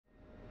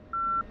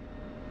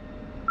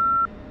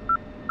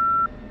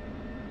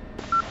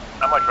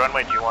much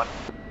runway do you want?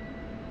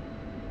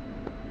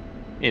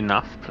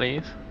 Enough,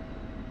 please.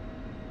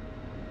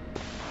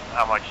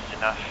 How much is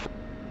enough?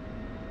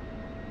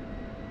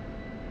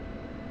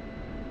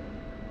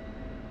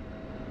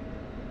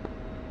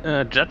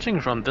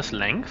 Judging from this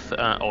length,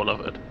 all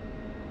of it.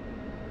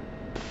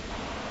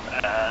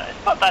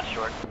 It's not that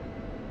short.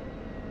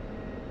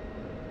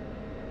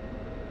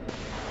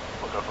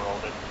 We'll go for all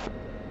of it.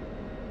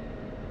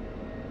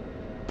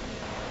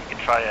 You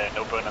can try a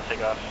no burn and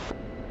take off.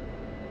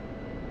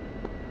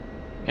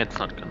 It's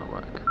not gonna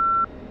work.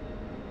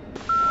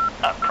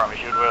 I promise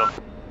you it will.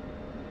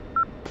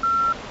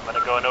 I'm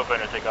gonna go no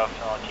burn and take off,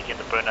 I'll kick in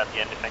the burn at the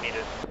end if I need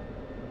it.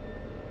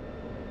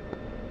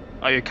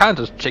 Oh, you can't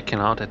just chicken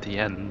out at the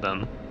end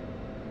then.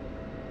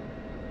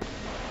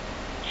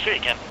 Sure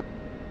you can.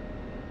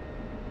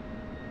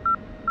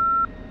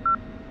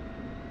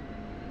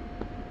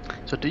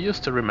 So do you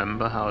still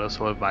remember how this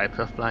whole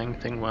Viper flying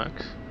thing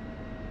works?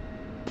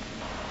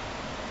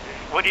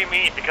 What do you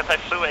mean? Because I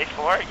flew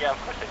A4? Yeah,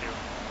 of course I do.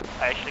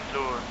 I actually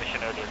flew a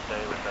mission earlier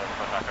today with the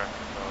Flogger,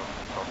 so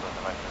it's also in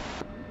the Viper.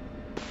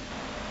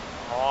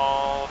 I'm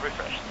all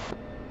refreshed.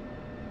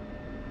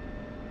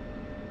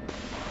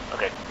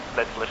 Okay,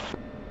 let's lift.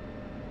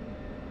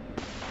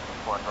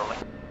 One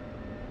rolling.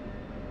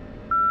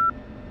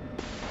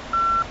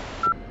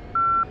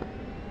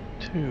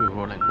 Two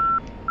rolling.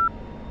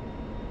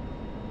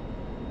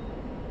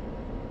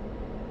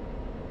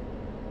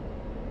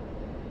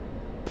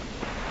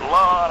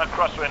 Lot of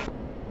crosswind.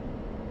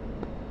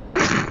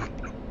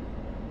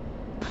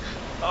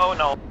 Oh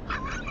no.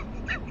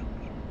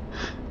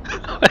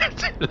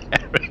 That's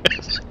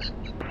hilarious.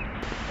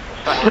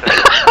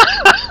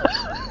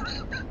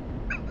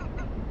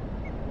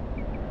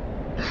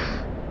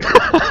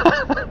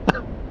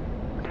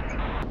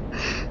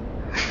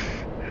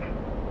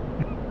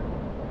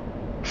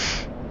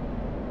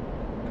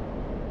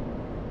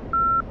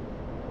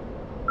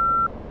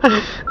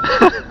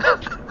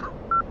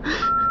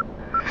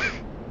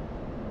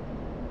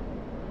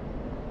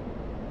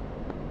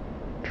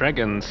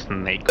 Dragon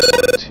Snake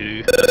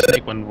 1-2.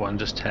 Snake 1-1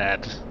 just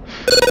had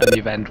an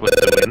event with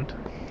the wind.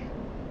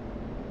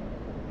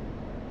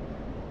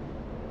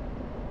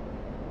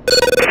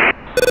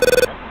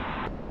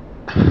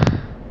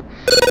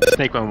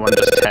 Snake 1-1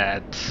 just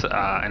had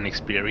an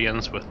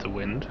experience with the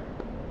wind.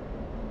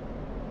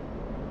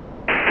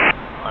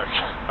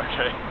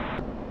 Okay.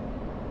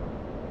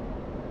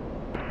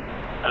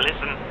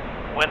 Listen,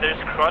 when there's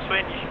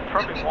crosswind, you should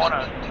probably warn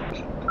us.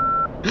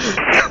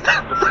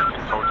 The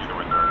briefing told you the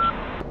wind direction.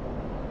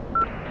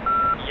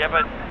 Yeah,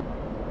 but...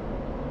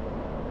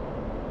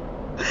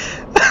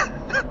 it's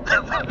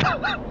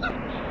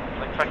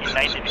like fucking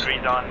 90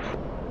 degrees on.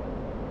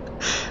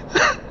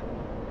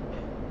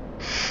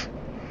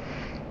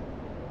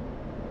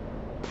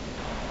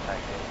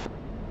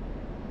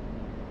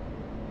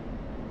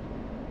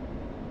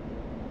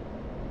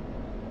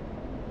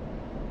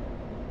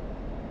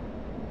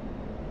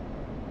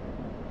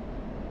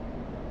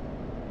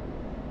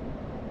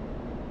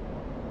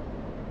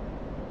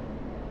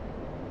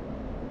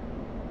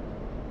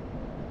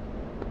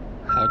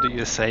 How do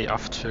you say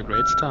off to a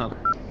great start?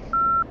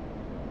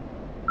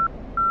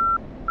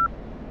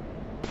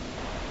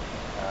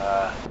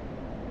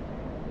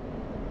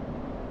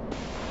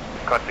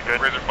 Got the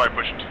good. Razor flight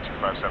pushing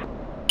 2257.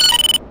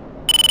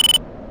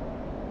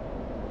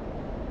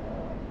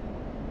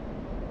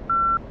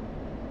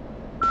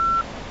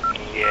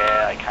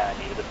 Yeah, I kinda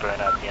needed a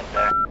burn at the end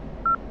there.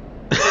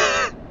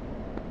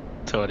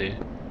 Totally.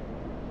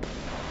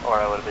 Or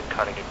I would have been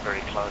cutting it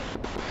very close.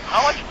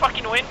 How much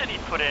fucking wind did he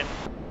put in?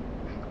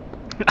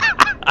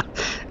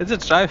 It's a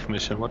drive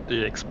mission, what do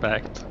you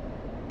expect?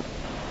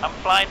 I'm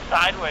flying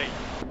sideways.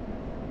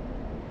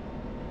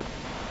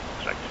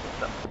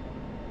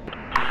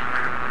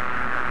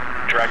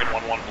 Dragon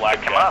 1-1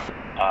 Black Come up.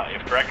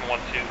 If Dragon 1-2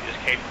 is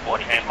capable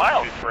of 46 handling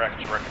miles. 2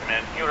 threats,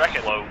 recommend You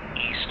reckon? slow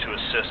east to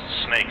assist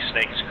Snake.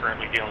 Snake is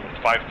currently dealing with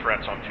 5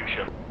 threats on 2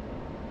 ships.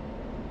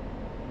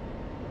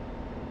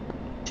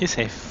 Did you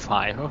say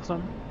 5 of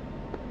them?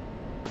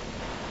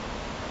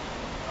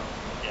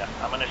 Yeah,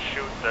 I'm gonna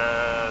shoot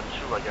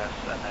 2, I guess,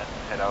 and then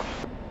head off.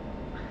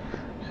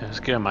 Yeah,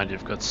 just keep in mind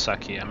you've got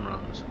sucky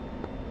emeralds.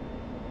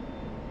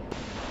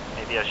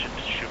 Maybe I should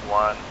shoot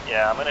 1.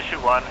 Yeah, I'm gonna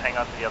shoot 1, hang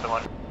on to the other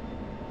one.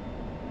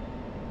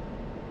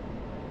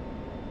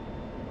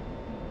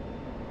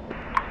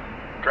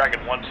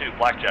 Dragon 1-2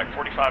 Blackjack,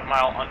 45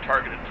 mile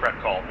untargeted threat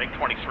call. MiG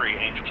 23,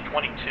 Angels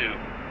 22,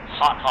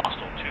 hot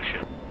hostile 2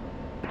 ship.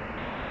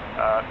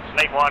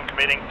 Snake 1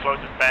 committing,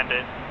 closest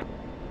bandit.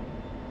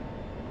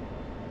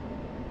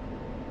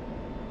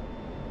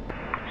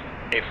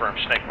 Affirm,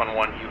 Snake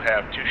 1-1, you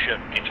have 2 ship,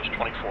 Angels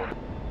 24.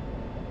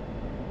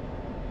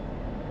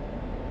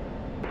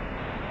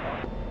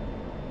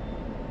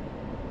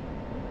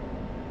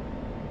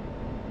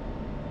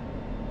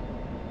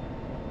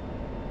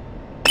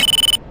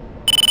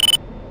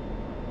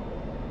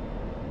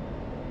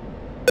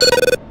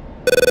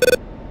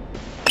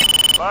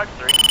 Mark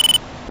 3.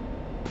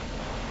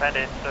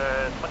 Bandit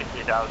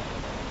 23,000,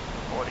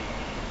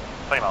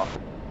 20 miles.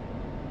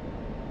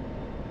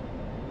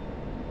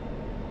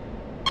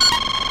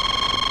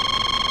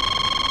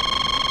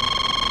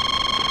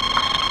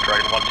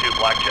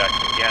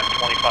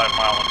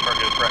 25-mile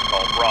untargeted threat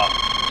call. Broth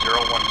 010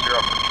 for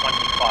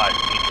 25,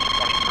 Angels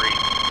 23,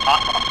 hot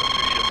hostile to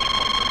ship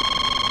MiG-23.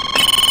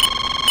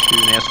 To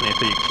near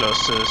 23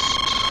 closest,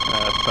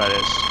 threat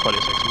is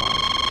 46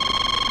 miles.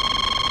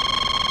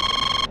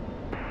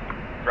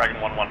 Dragon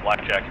 1-1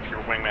 Blackjack, if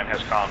your wingman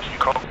has comms, you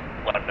can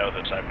let him know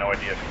this. I have no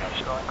idea if he knows.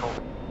 Going cold.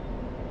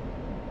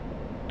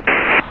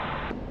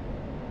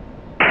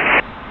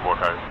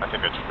 Walker, I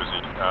think they're too busy.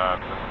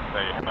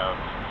 They have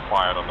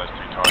fired on those 2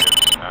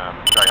 targets.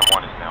 Dragon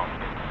 1 is now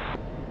hit.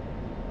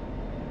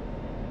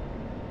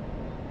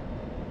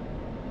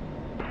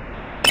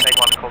 Snake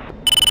 1 cold.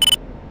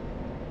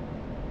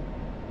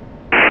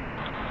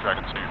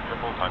 Dragon 2,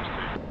 triple times 2.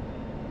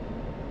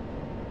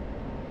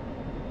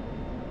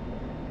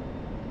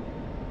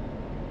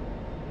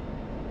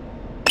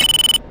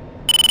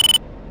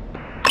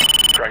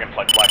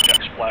 Dragonflight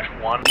Blackjack Splash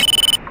 1.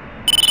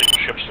 Signal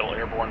ship still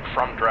airborne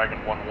from Dragon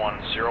 1-1,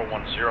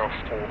 010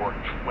 for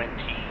 29.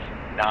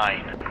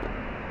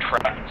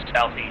 Track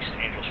southeast,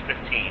 Angels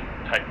 15,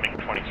 type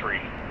MiG-23,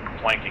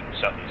 flanking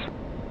southeast.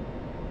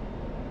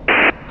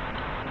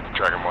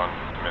 Dragon 1,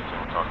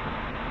 commencing cockpit.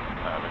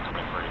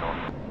 MiG-23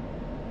 north.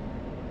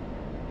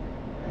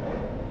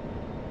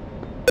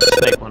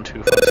 Snake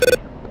 1-2 Foxtree.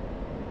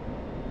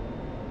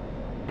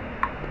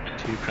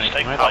 2 cranking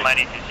Snake right.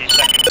 190 TT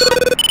second group,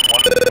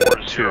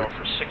 140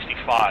 for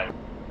 65.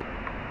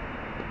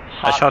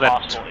 I shot at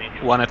hostile,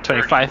 Angels 1 at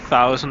 30.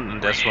 25,000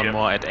 and there's one Reship,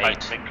 more at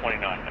type 8.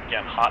 MiG-29,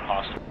 again, hot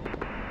hostile.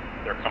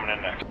 They're coming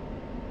in next.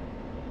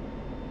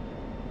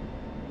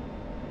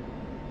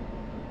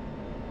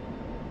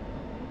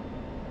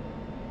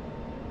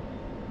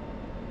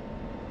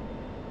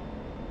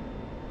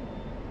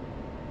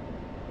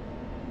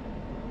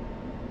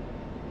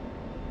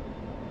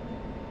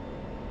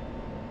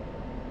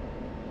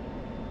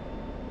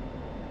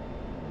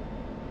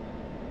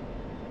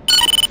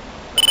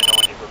 Let me know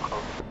when you go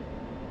cold.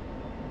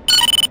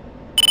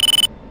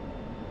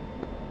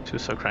 2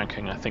 so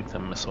cranking, I think the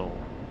missile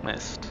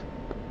missed.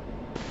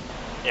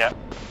 Yeah.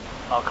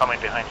 I'll come in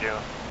behind you.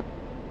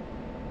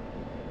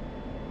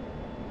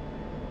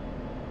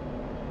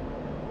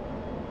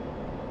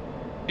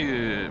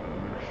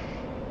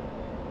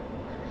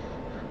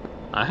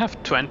 I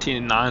have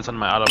 29s on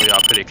my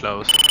RWR pretty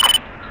close.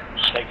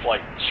 Snake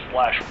Flight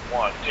Splash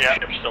 1, 2 Yeah.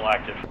 ships still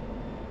active.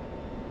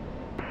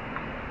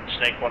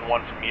 Snake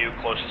 1-1 from you,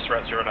 closest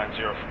threat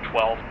 090 for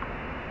 12.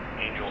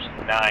 Angels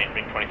 9,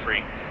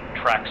 MiG-23,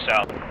 track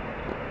south.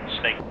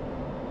 Snake,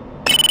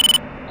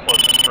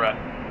 closest threat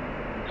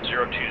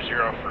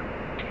 020 for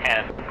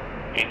 10.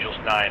 Angels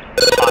 9,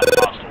 hot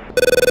hostile.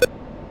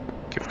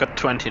 You've got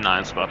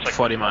 29s, about Looks like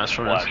 40 miles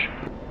from us. Splash.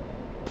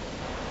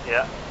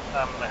 Yeah.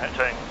 I'm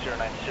turning 090.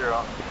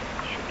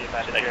 Should be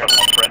advantage Snake here.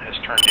 1-1 threat has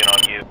turned in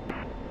on you.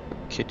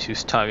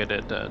 K2's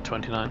targeted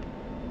 29.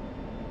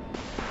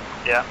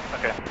 Yeah,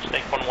 okay.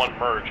 Snake 1-1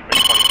 merge,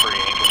 MiG-23,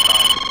 Angels 9.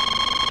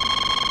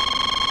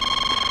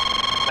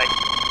 Snake.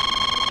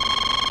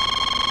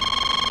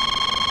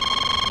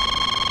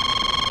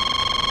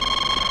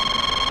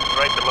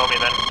 Right below me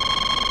then.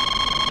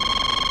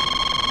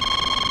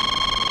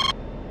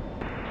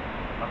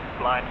 I'm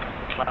blind.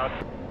 Cloud.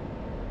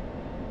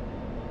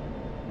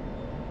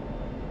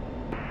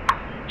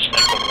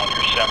 Snake 1-1,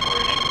 you're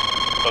separating.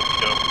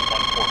 Okie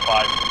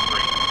 145 3.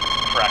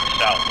 Track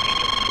south,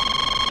 Angels.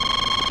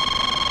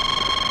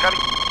 Got it.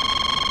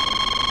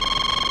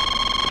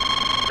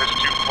 There's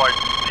 2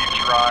 flights, deep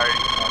dry,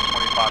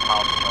 25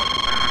 miles from target.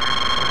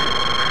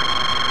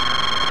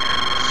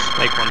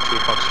 Snake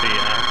 1-2 Foxtree,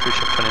 cruise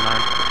ship 29.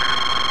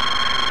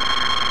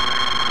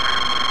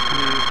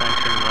 2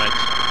 cranking right.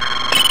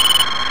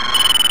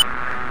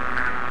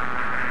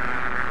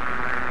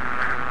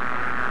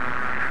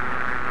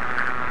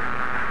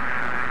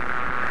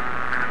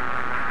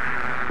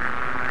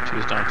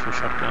 Two's down 2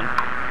 shotgun.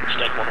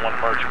 Snake 1-1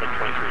 merge,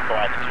 MiG-23, go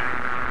altitude.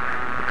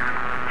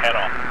 Head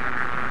on.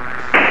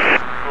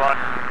 Block.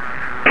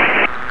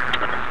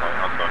 Dragonflight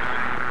untargeted.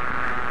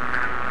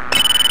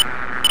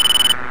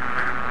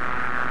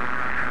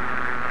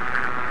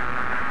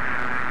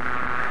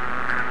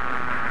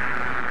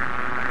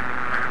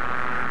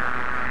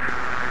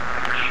 I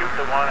can shoot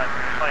the one I'm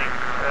playing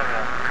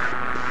earlier.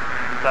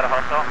 Is that a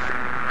hostile?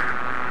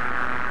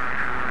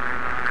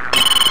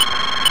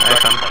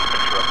 FM.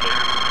 Picture update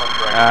from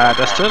Dragon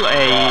There's 1. still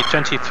a Broth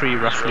 23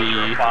 roughly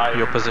 005,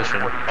 your position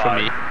from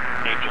 45, me.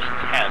 Angels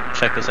 10.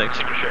 Check the 6.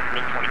 Single ship,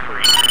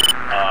 MiG-23,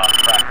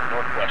 track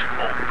northwest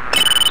cold.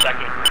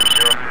 Second group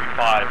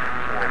 035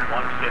 for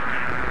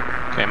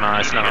 150. Okay,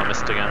 my slammer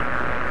missed again.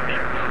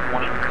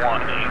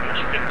 MiG-21,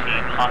 Angels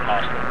 15, hot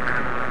hostile.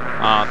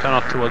 Turn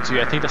out towards you.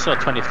 I think there's still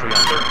a 23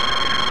 under.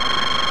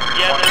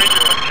 Yeah, there is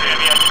a bunch of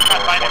I just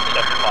can't find it.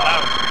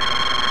 175.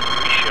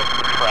 Reship,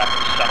 track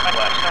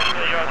southwest,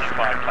 Angels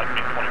 25, type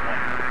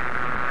MiG-21.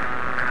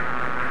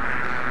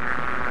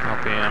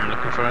 Okay, I'm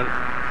looking for it.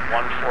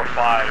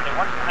 145. The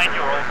one behind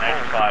you are all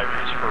 95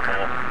 is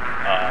verbal.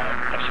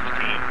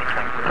 F-16,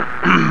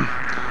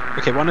 MiG-23.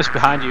 Okay, one is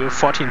behind you,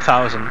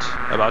 14,000,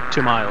 about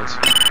 2 miles.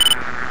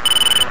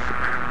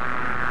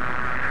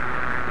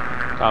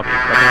 Copy.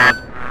 Copy on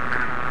it.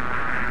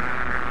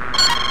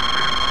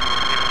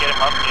 If you get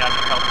him up, yeah, I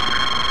can help.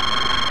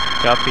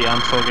 Copy,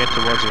 I'm full gate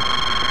towards you.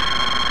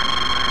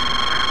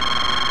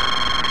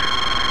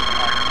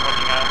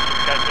 Watching out,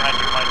 you guys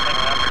behind you might turn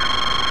around.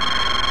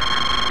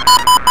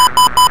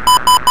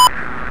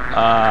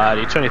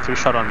 The 23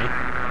 shot on me.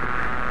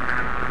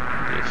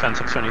 The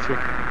offensive 23.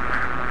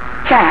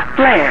 Cat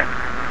flare.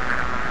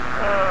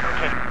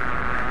 Okay.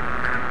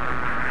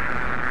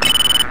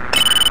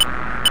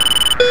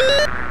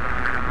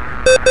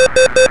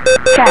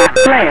 Cat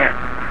flare.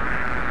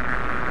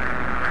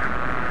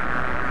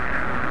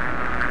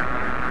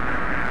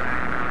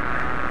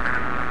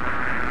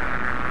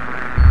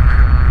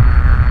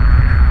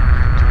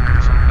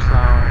 Some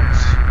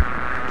clouds.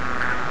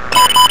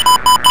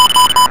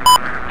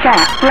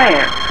 Cat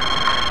flare.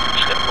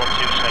 Step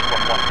 1-2, snake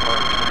 1-1,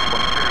 merge,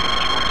 23,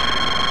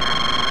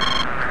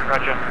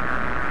 Roger.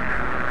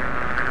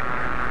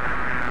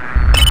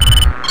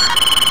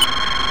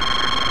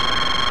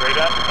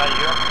 Radar, is that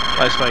you?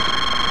 Fly spike.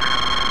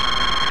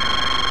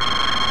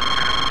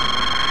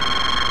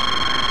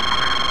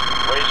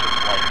 Razor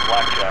flight,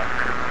 blackjack,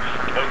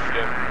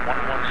 Tokyo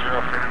 110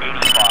 for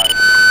 85,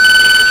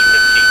 English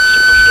 15,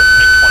 super ship,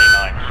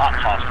 MiG-29, hot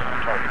hostile on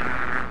target.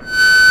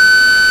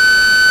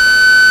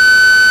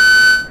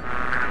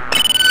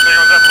 Say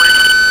what's up,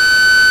 Reaper?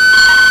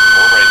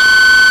 Or Razor.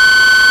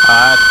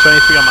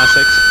 23 on my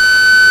 6.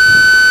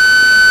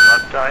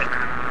 Not tight.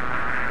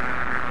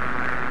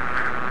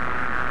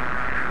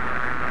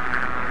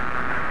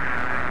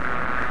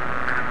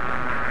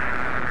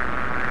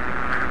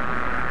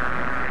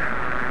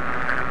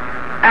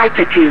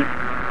 Altitude.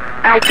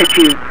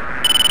 Altitude.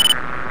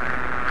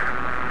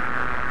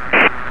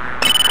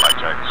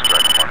 Blackjack,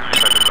 Dragon 1, you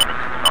said there's only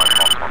 9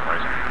 knots on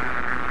Razor.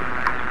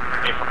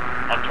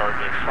 Affirm, on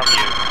target, from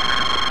you,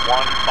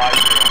 150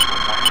 for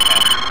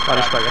 110.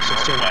 Body spike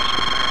F-16.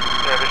 Northwest.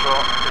 Yeah, visual,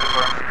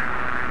 confirm.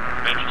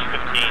 English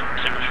 15,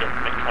 single ship,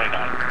 MiG-29.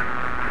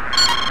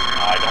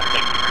 I don't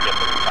think you can get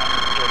there in time.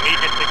 You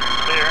immediately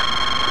clear.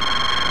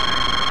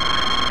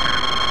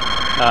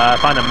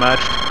 Find him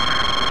merged.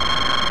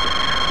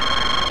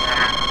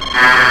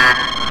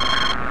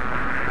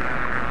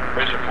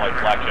 Razor flight,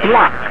 blackjack,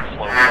 Block. and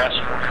flow west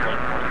or flow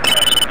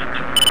northwest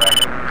into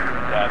Dragon.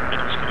 That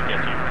MiG's going to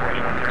get to you before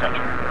anyone can touch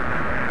it.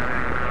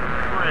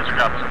 Razor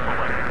grab us a full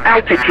way.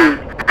 Altitude.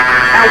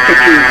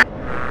 Altitude.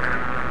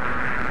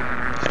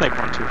 Snake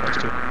 1-2, first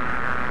 2.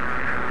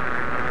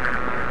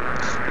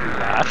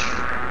 Slash.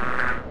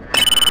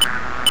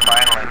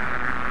 Finally.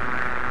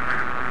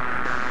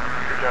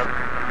 Good job.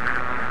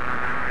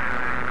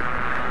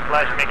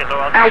 Flash, make it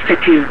low altitude.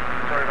 Altitude.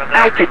 Sorry about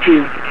that.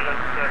 Altitude. You need us,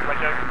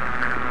 Blackjack?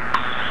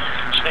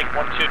 Snake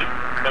 1-2,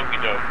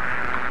 Mokido,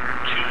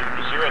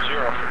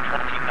 200 for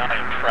 29,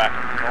 track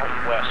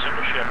northwest,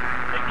 single ship,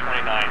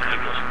 MiG-29,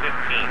 Angels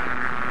 15,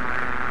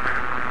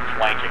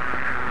 flanking.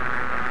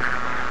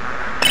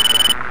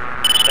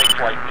 Snake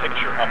flight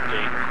picture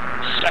update,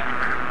 second,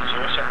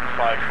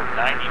 075 for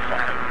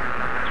 95,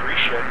 3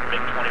 ship,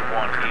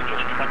 MiG-21,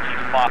 Angels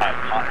 25,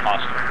 hot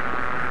hostile.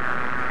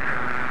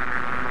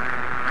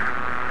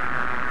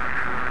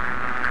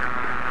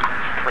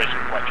 Razor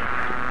flight.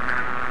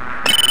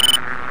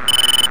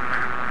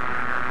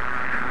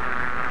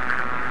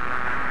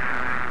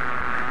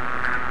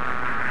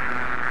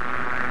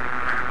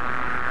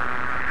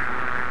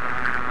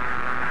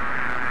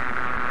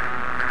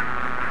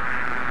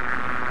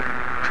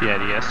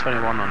 PIDS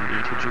 21 on the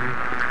ETG.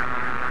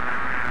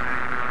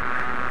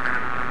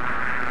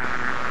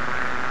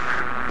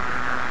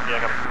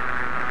 Yeah, come.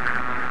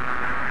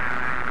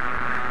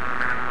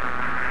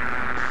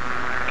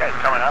 Guy's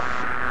coming up.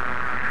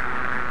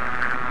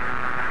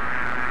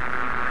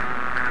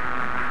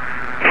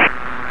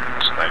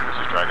 Snake, this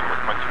is Dragon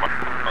with 21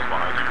 miles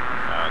behind you.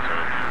 So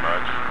if you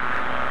merge,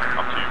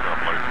 up to you, you're going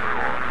to blow through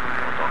or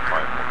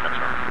dogfight or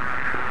catch up.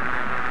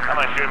 I'm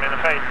gonna shoot him in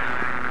the face.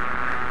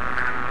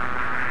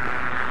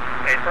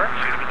 Paper,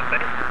 shoot him in the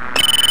face.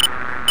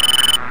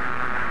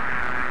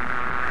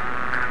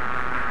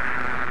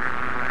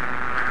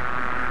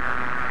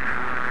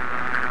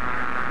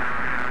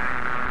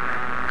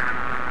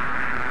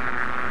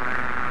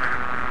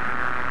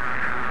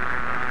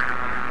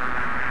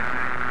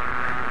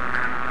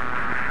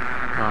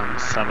 I'm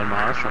 7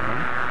 miles from him.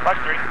 Block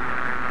 3.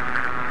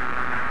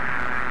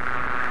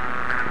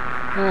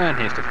 And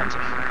he's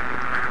defensive.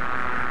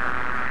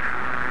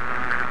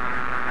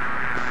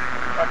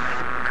 Block 3.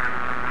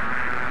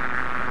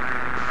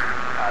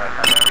 Ah, that's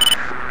not damage.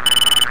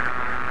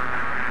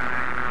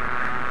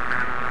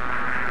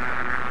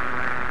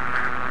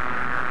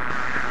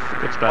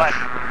 Good splash.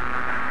 Flash.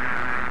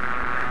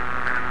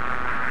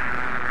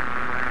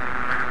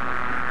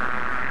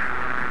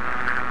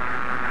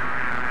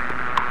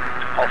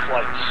 All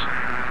flights,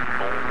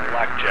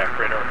 blackjack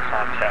radar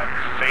contact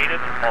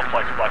faded. All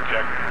flights,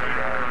 blackjack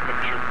radar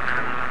picture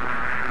complete.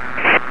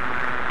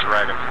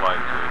 Dragonfly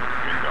to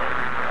Bingo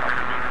for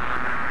Alpha B.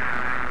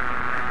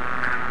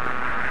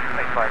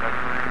 Thanks, Flag.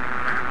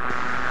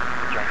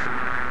 Good job.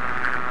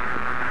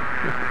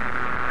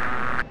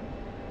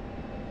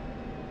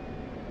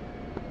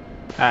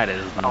 That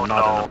is Oh,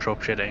 not no. an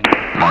appropriate angle.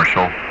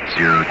 Marshall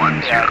 010.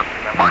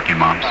 Marking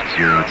Mops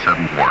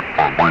 074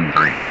 or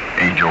 13.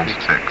 Angels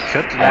 6.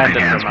 Could Holding land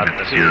it hands from with at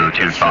the peak,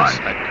 it's 025.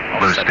 just, like,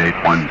 Low offset state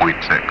enough.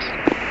 1.6.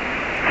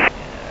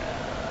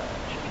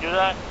 Should we do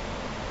that?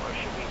 Or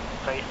should we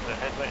face the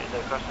headway,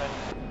 the crosswind?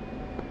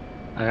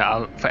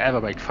 I'll forever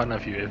make fun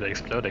of you if they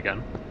explode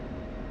again.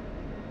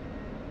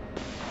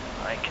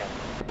 I can.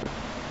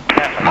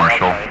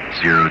 Marshall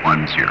 010.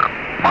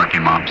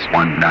 Marking Mops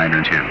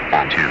 192.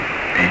 Hold 2.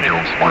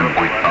 Angels 1.5.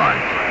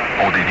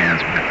 Holding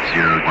hands with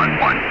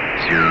 011.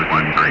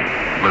 013.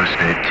 Low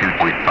state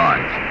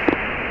 2.5.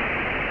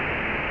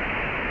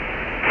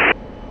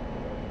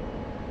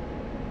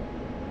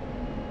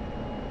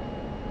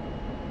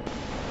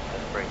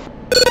 Let's break.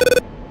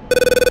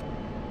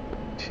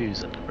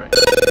 Two's in the break.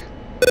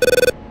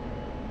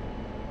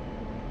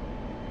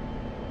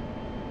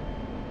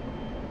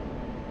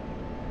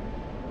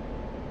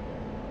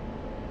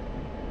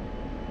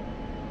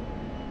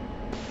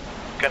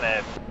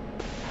 Gonna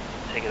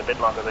take it a bit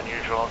longer than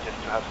usual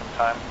just to have some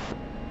time.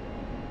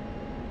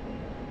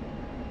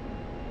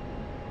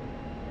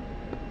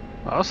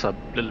 Also a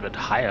little bit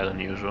higher than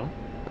usual.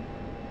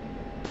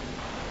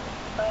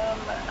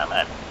 I'm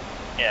at,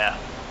 yeah.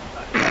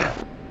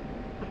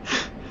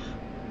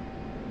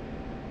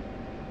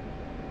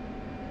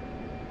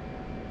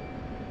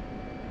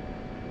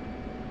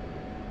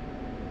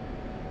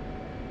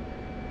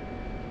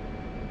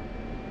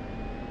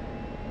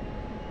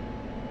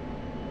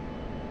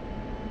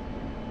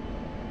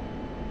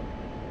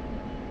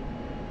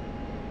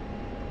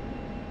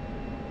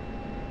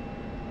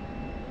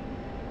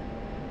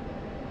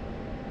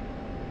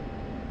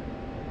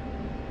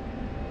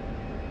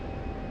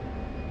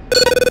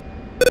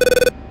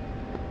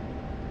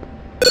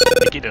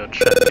 Megiddo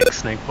traffic,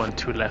 Snake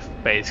 1-2 left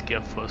base,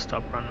 gear full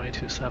stop, runway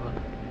 27.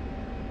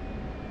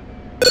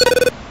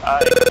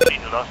 I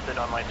completely lost it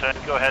on my turn.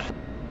 Go ahead.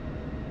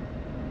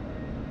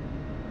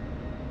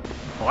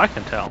 Oh, I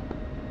can tell.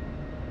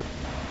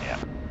 Yeah.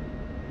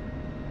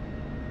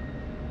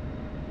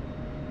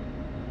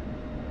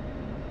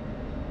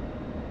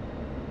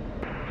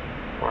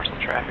 Force the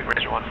traffic,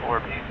 Razor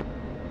 1-4B.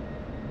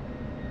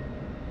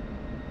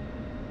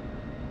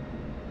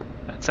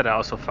 That said, I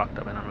also fucked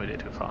up and I'm really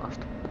too fast.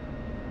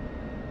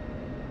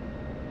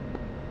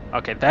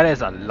 Okay, that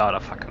is a lot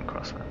of fucking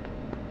crosswind.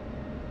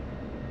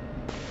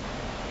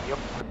 Yep.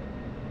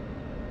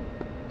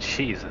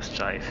 Jesus,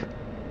 Jive.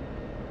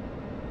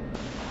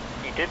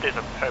 He did this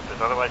on purpose,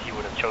 otherwise he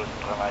would have chosen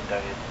to ride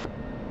that in.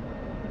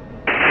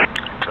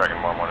 Dragon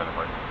 1-1 in the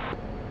break.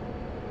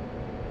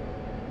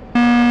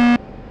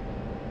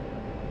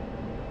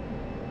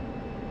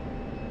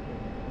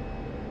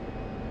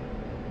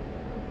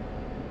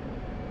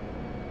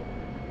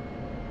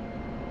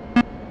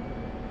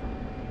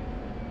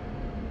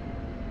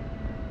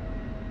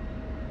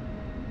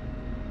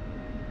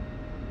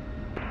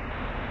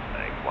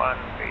 One,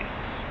 base,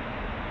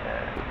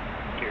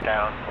 gear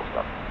down, full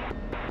stop.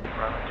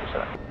 Runway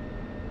 27.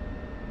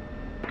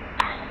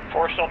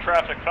 Four still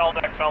traffic, foul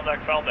deck, foul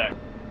deck, foul deck.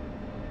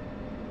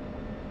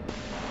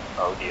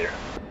 Oh dear.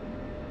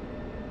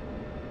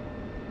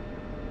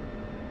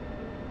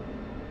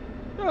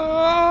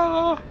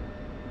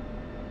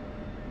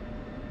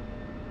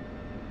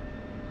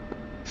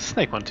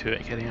 Snake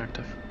 1-2 getting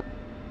active.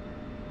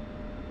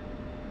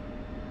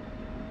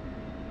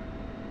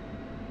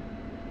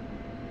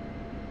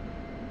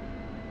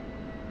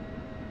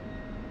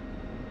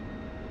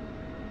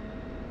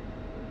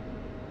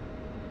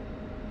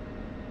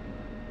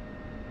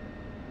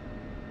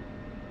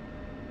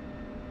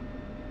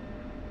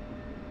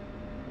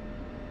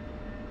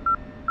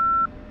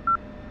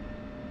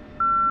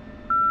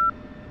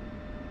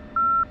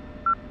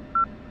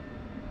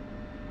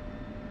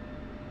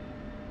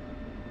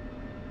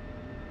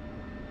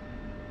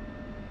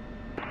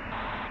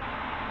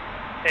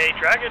 Hey,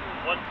 Dragon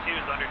 1-2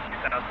 is under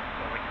 2,000,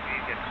 so we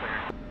can get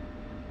cleared.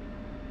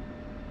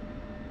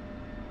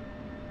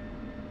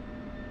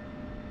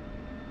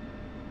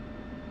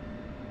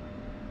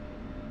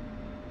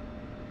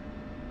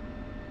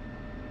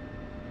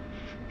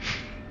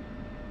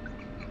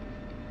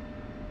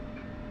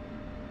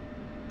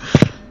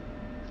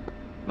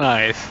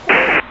 Nice.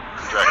 Dragon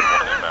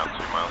 1 inbound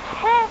 2 miles.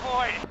 Oh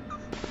boy!